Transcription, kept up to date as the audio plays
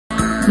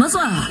まず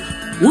は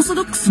オーソ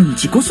ドックスに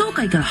自己紹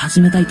介から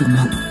始めたいと思う。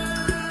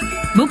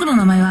僕の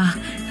名前は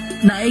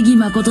苗木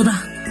誠だ。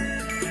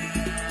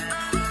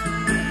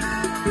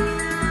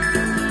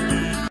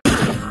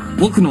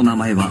僕の名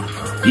前は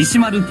石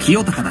丸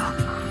清隆だ。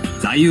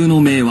座右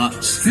の銘は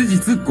質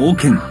実剛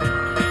健。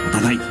お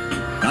互い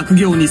学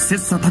業に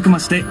切磋琢磨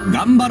して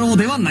頑張ろう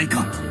ではない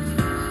か。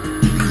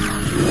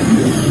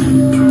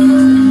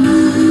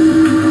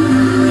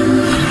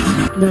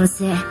どう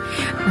せ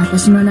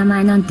私の名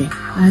前なんて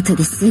後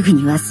ですぐ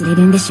に忘れ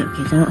るんでしょう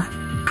けど、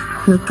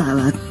深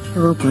川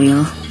東子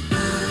よ。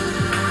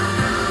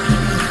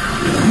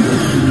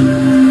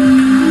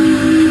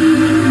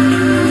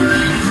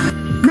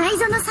前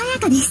園さや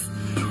かです。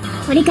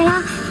これから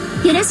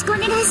よろしくお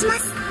願いしま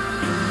す。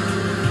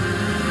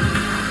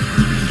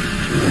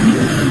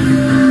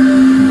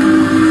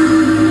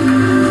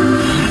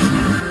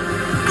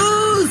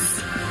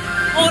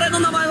俺の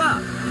名前は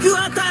グ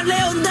アタ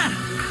レオンだ。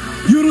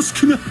よろし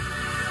くな。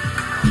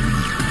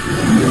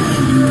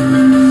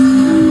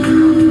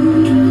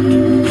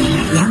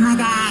山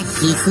田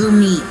ひふ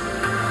み。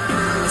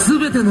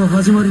全ての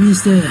始まりに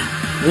して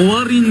終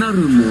わりになる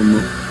もの。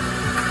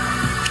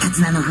二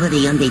つ名の方で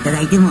読んでいただ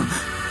いても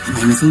構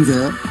いませんぞ。こ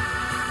ん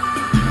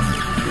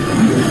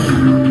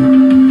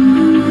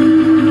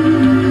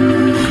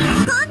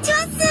ちは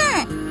っす。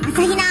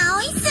朝比奈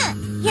葵っす。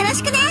よろ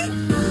しくね。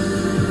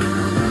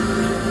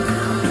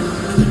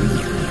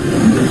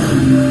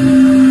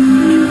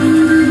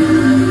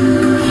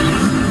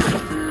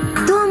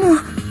どうも、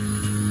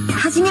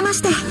はじめま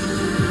して、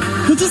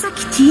藤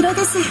崎千尋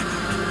です。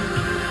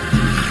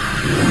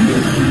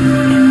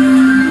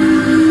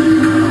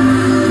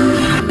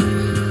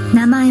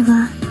名前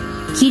は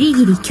桐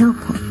桐京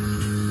子。どう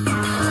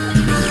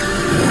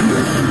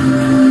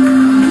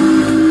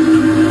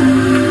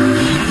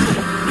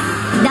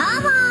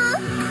も、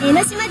江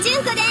ノ島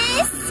純子で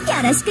す。よ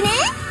ろしくね。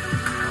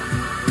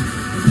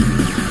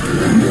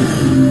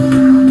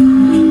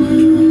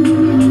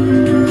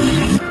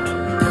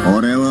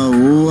俺は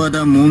大和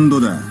田モンド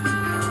だ。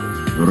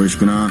よろし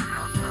くな。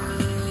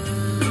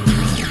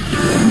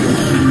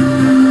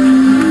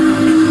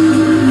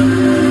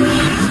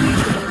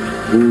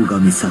大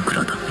神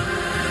桜だ。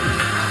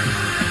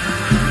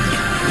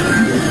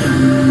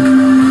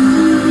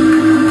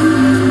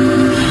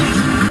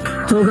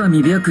戸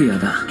上白夜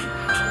だ。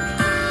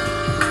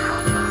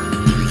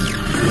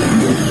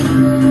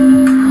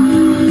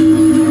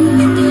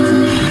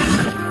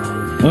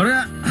俺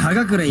は葉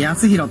隠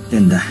康弘って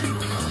んだ。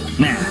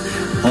ね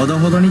え、ほど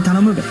ほどに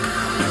頼むべ。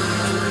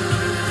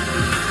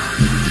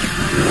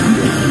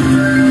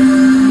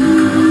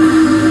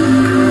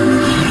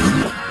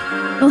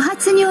お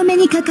初にお目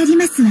にかかり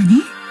ますわね。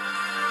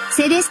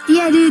セレステ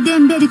ィア・ルーデ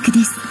ンベルク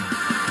です。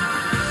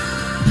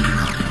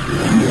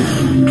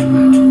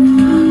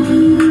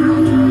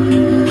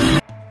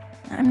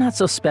I'm not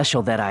so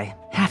special that I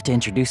have to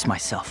introduce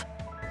myself,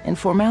 and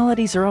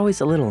formalities are always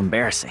a little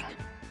embarrassing.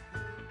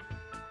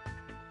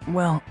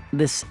 Well,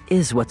 this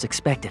is what's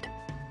expected.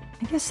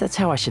 I guess that's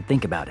how I should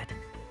think about it.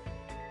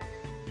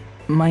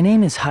 My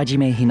name is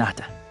Hajime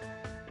Hinata.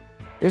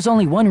 There's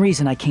only one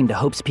reason I came to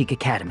Hope's Peak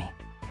Academy.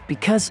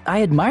 Because I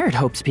admired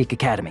Hope's Peak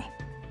Academy.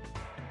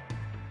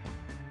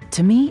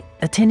 To me,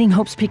 attending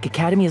Hope's Peak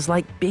Academy is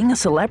like being a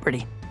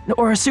celebrity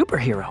or a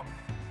superhero.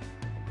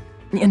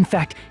 In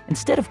fact,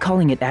 instead of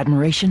calling it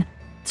admiration,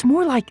 it's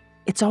more like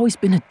it's always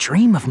been a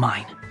dream of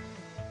mine.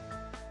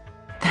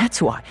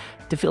 That's why,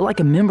 to feel like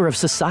a member of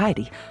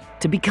society,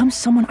 to become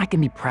someone I can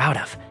be proud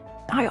of,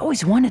 I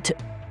always wanted to...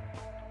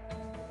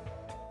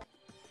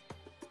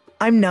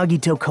 I'm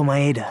Nagito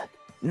Komaeda.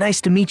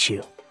 Nice to meet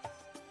you.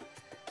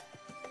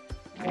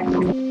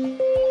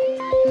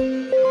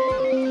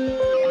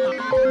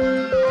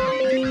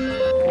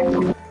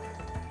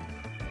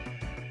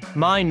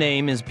 My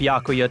name is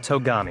Byakuya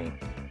Togami.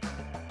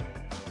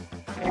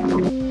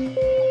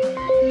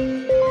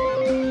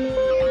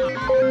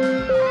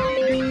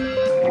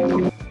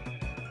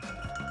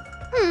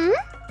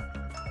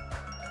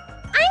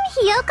 I'm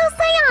Hiyoko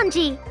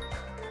Sayanji.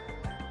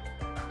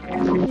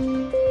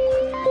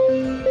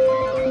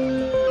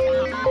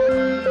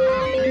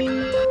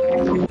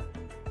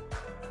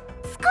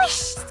 Squish,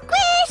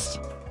 squish!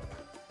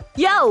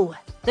 Yo!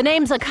 The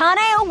name's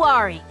Akane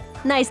Owari.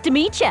 Nice to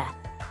meet ya.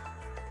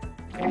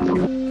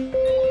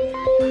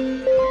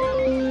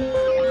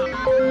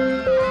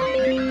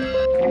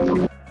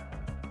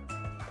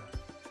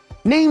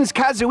 Name's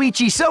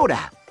Kazuichi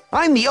Soda.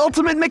 I'm the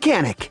ultimate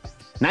mechanic.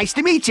 Nice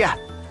to meet ya.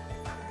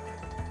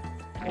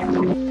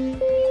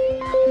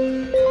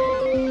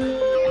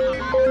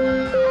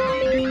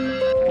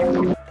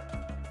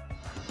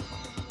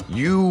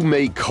 You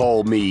may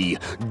call me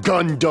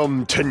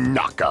Gundam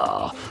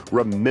Tanaka.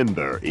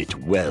 Remember it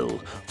well,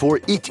 for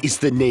it is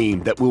the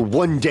name that will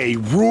one day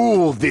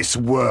rule this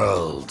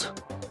world.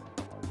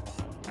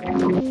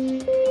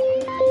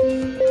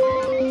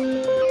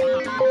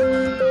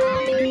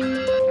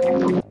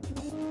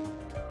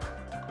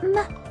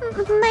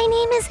 My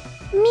name is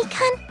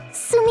Mikan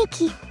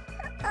Sumiki.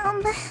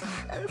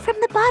 From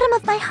the bottom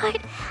of my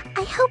heart,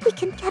 I hope we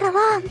can get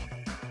along.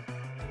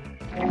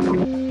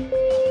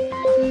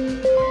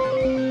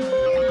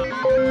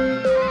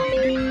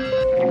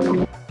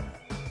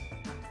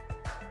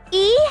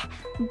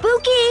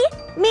 Ibuki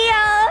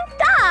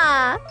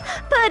Miyota!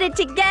 Put it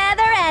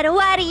together and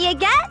what do you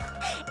get?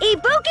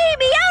 Ibuki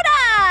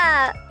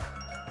Miyota!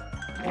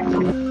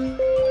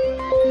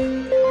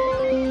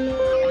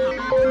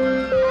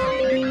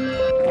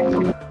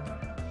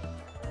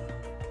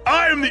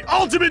 I am the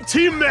ultimate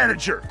team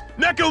manager,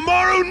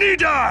 Nekomaru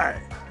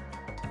Nidai!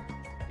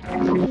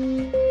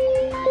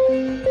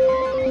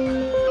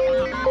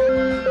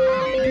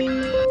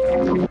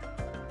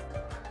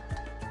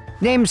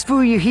 Name's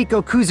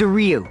Fuyuhiko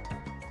Kuzuryu.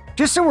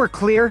 Just so we're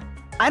clear,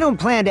 I don't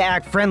plan to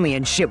act friendly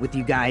and shit with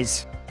you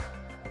guys.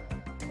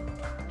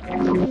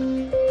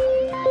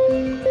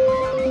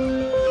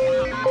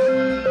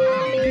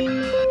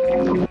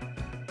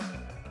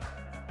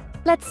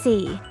 Let's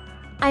see.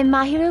 I'm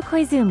Mahiru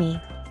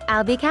Koizumi.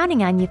 I'll be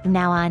counting on you from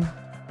now on.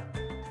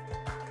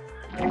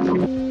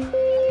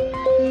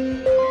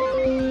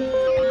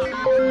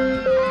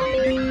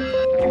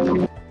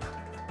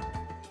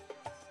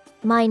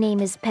 My name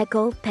is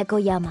Peko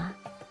Pekoyama.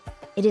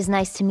 It is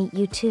nice to meet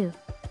you too.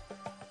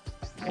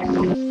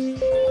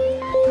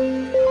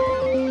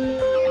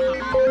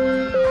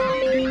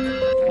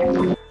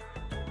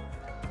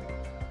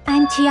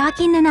 I'm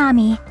Chiaki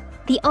Nanami,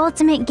 the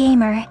ultimate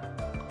gamer.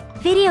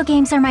 Video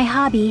games are my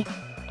hobby,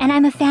 and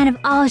I'm a fan of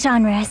all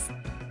genres.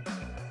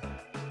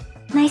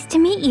 Nice to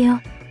meet you.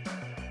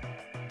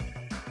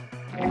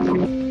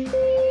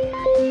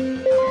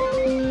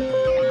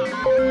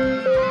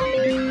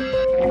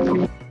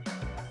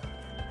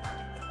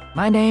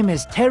 My name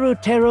is Teru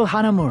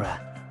Hanamura.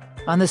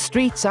 On the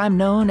streets, I'm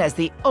known as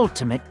the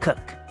ultimate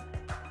cook.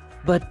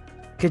 But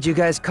could you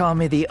guys call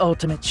me the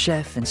ultimate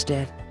chef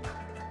instead?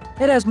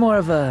 It has more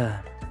of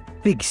a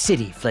big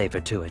city flavor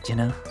to it, you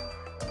know?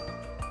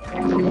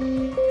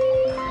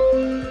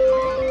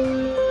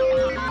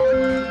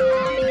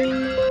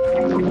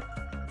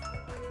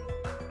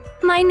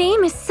 My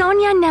name is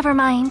Sonia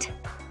Nevermind.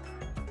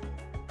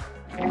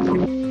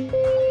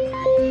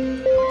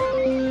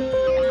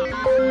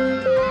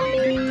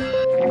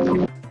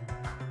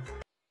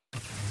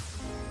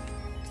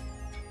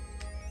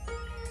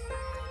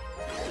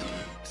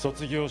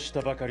卒業し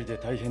たばかりで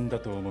大変だ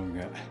と思う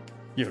が、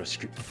よろし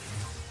く。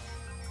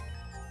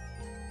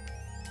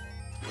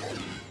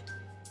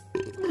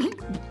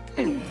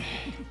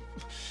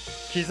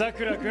木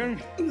桜く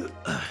ん。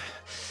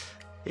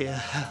いや、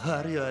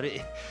悪い悪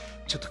い。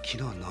ちょっと昨日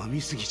飲み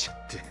すぎちゃ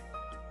って。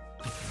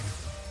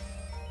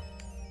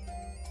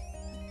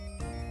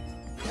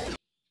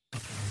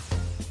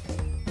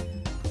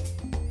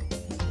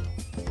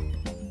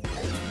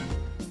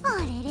あ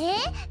れれ、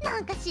な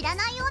んか知ら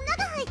ない女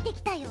が入って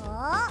きたよ。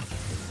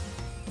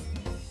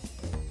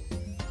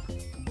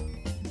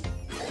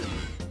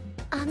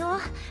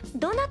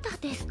どなた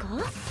ですか？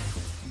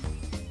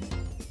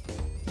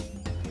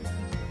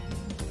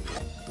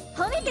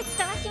褒めて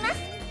伝わします。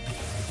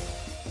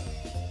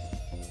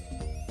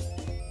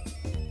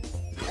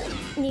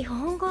日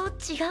本語違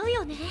う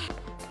よね。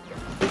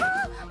ごめんな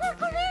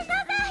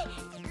さい。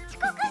遅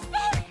刻して。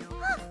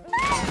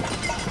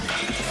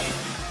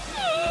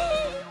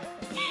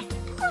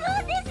転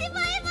んでしま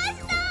いまし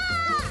た。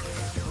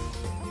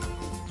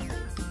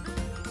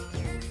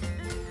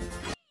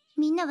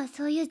みんなは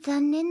そういう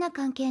残念な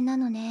関係な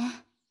の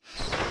ね。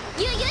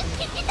ゆゆっ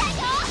てきたよ。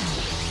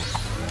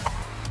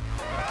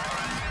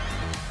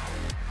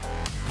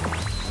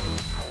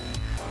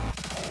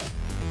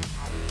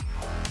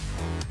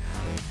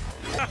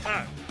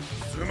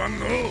すまん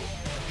の、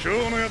今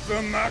日のやつ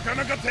はなか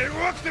なか手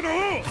強くての。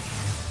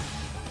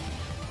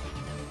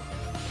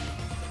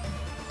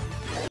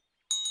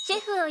シェ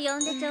フを呼ん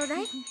でちょう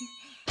だい。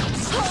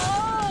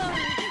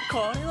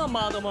これは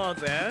マドモー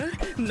ゼ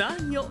ル、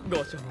何をご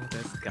所望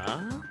ですか？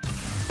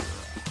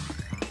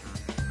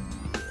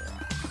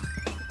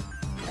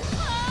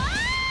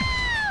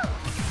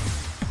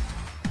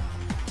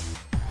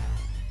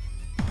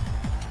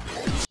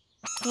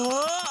あ、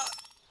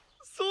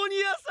ソニ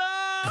アさ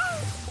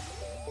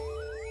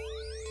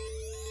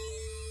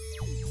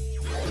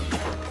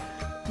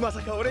ん、まさ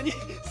か俺に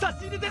差し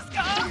入れです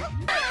か？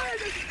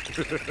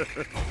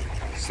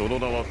その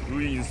名は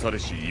封印され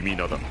し意味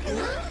名だ。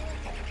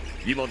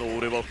今の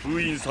俺は封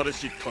印され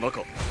し田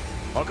中、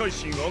赤い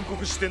神暗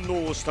黒四天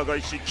王を従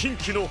いし近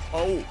畿の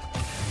覇王。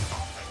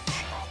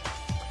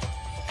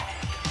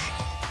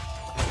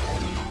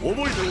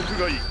覚えておく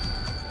がいい。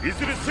い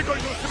ずれ世界の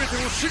全て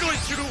を支配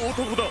する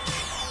男だ。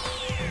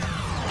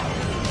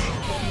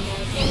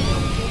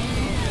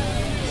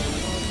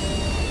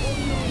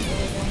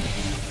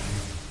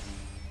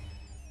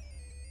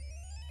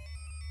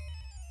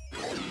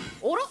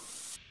おら、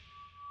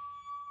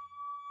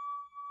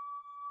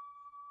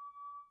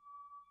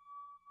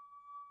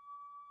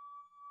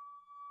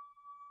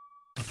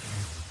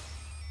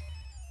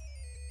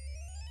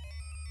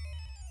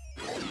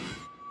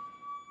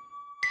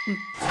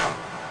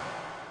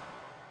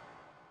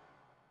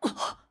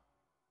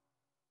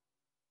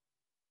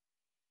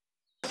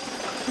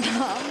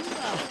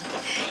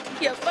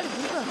やっぱり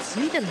僕はつ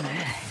いてる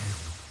ね。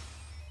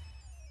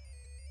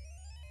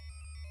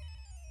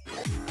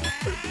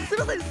すい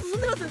ません、進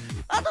んでます。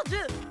あと10、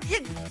いや、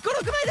5、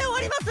6枚で終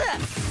わります。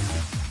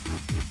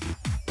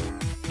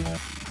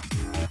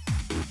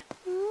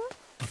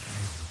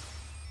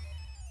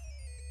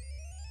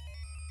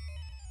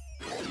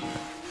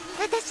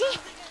私、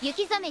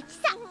雪染千紗。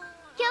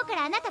今日か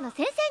らあなたの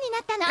先生に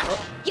なったの。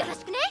よろ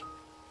しくね。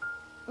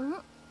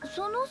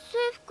その制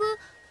服、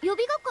予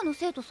備学科の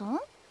生徒さん？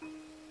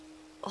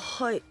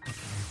はい。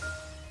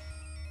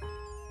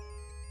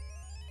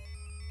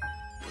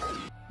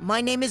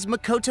My name is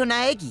Makoto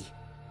Naegi.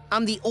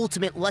 I'm the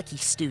ultimate lucky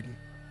student.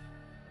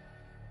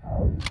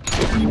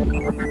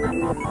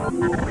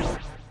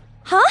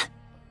 Huh?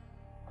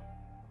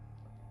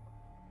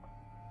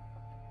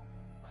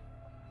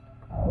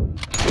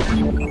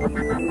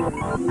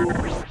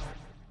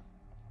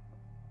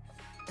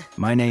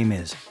 My name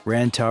is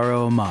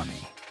Rantaro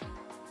Amami.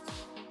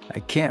 I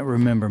can't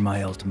remember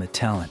my ultimate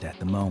talent at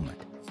the moment.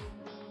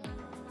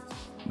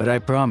 But I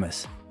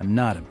promise, I'm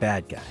not a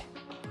bad guy.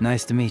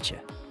 Nice to meet you.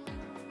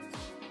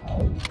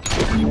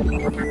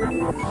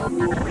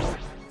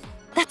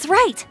 That's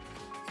right!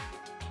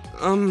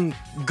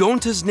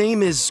 Gonta's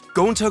name is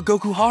Gonta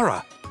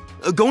Gokuhara.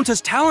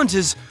 Gonta's talent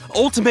is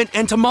ultimate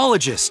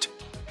entomologist.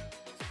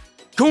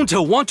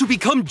 Gonta want to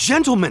become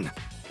gentleman.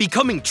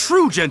 Becoming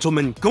true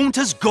gentleman,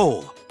 Gonta's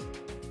goal.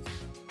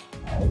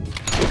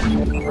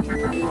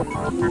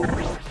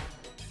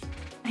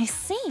 I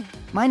see.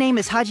 My name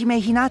is Hajime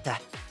Hinata.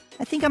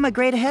 I think I'm a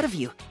grade ahead of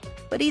you.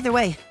 But either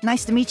way,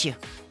 nice to meet you.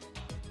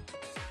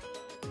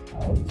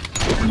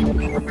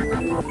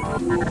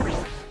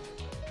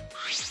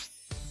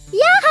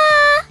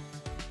 Yaha!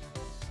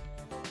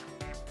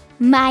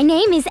 My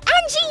name is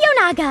Anji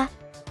Yonaga.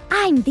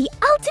 I'm the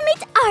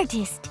ultimate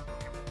artist.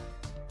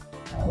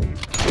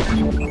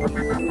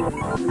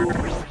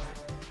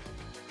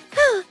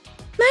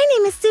 My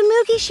name is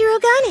Tsumugi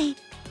Shirogane.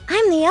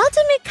 I'm the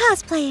ultimate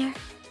cosplayer.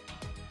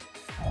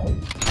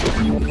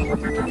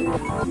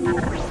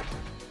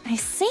 I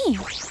see.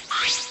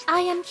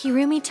 I am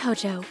Hirumi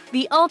Tojo,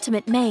 the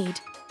ultimate maid.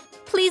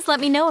 Please let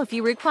me know if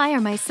you require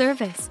my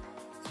service.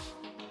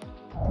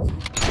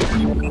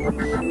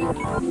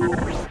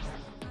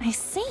 I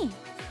see.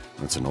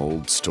 That's an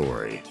old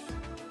story.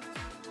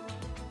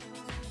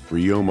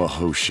 Ryoma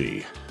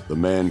Hoshi, the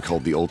man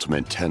called the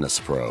ultimate tennis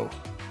pro,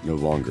 no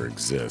longer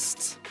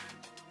exists.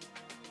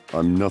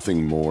 I'm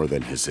nothing more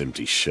than his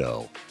empty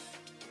shell.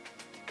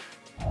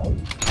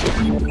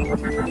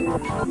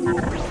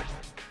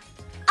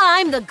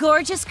 I'm the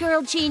gorgeous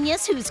girl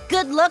genius whose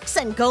good looks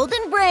and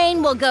golden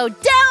brain will go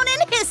down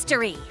in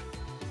history.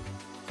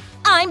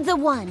 I'm the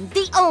one,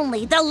 the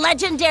only, the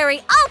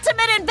legendary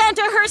ultimate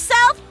inventor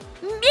herself,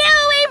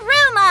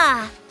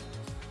 Muiruma!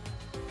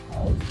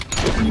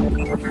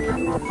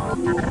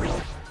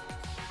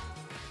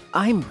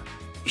 I'm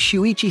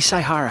Shuichi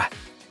Saihara.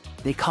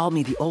 They call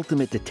me the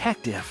ultimate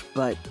detective,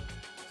 but...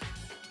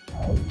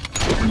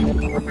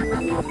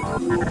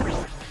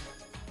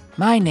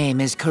 My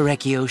name is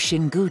Korekio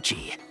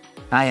Shinguchi.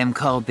 I am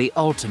called the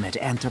ultimate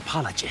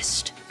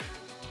anthropologist.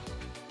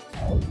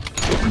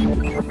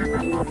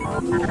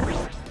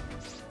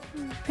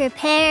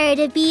 Prepare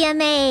to be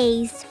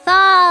amazed.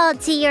 Fall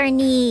to your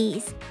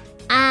knees.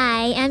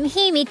 I am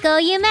Himiko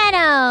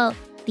Yumeno,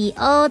 the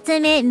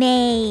ultimate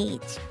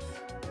mage.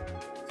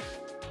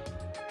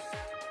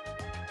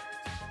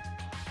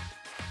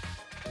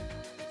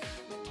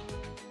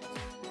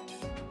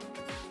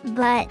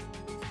 But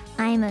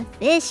I'm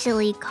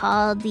officially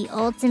called the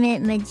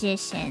ultimate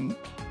magician.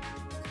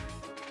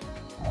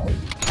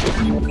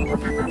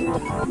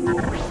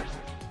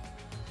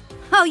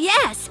 Oh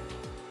yes!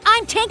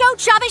 I'm Tango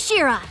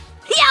Chabashira!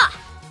 Yeah!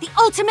 The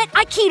ultimate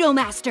Aikido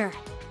master!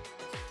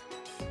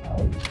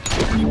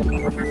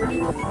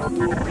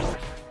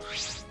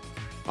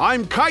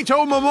 I'm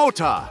Kaito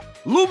Momota,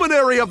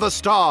 luminary of the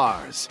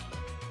stars.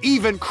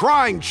 Even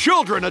crying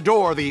children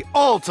adore the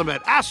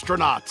ultimate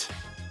astronaut.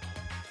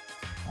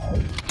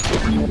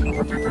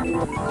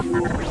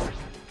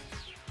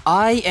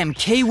 I am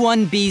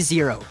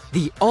K1B0,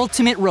 the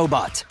ultimate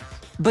robot.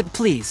 But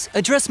please,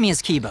 address me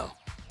as Kibo.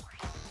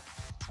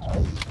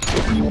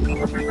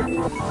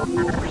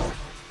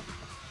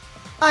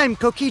 I'm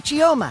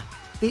Kokichi Oma,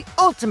 the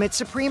ultimate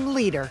supreme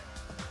leader.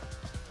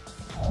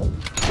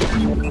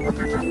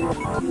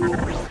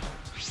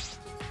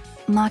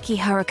 Maki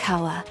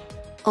Harukawa,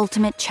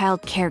 ultimate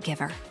child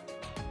caregiver.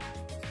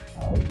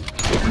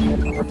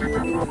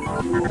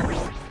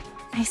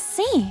 I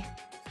see.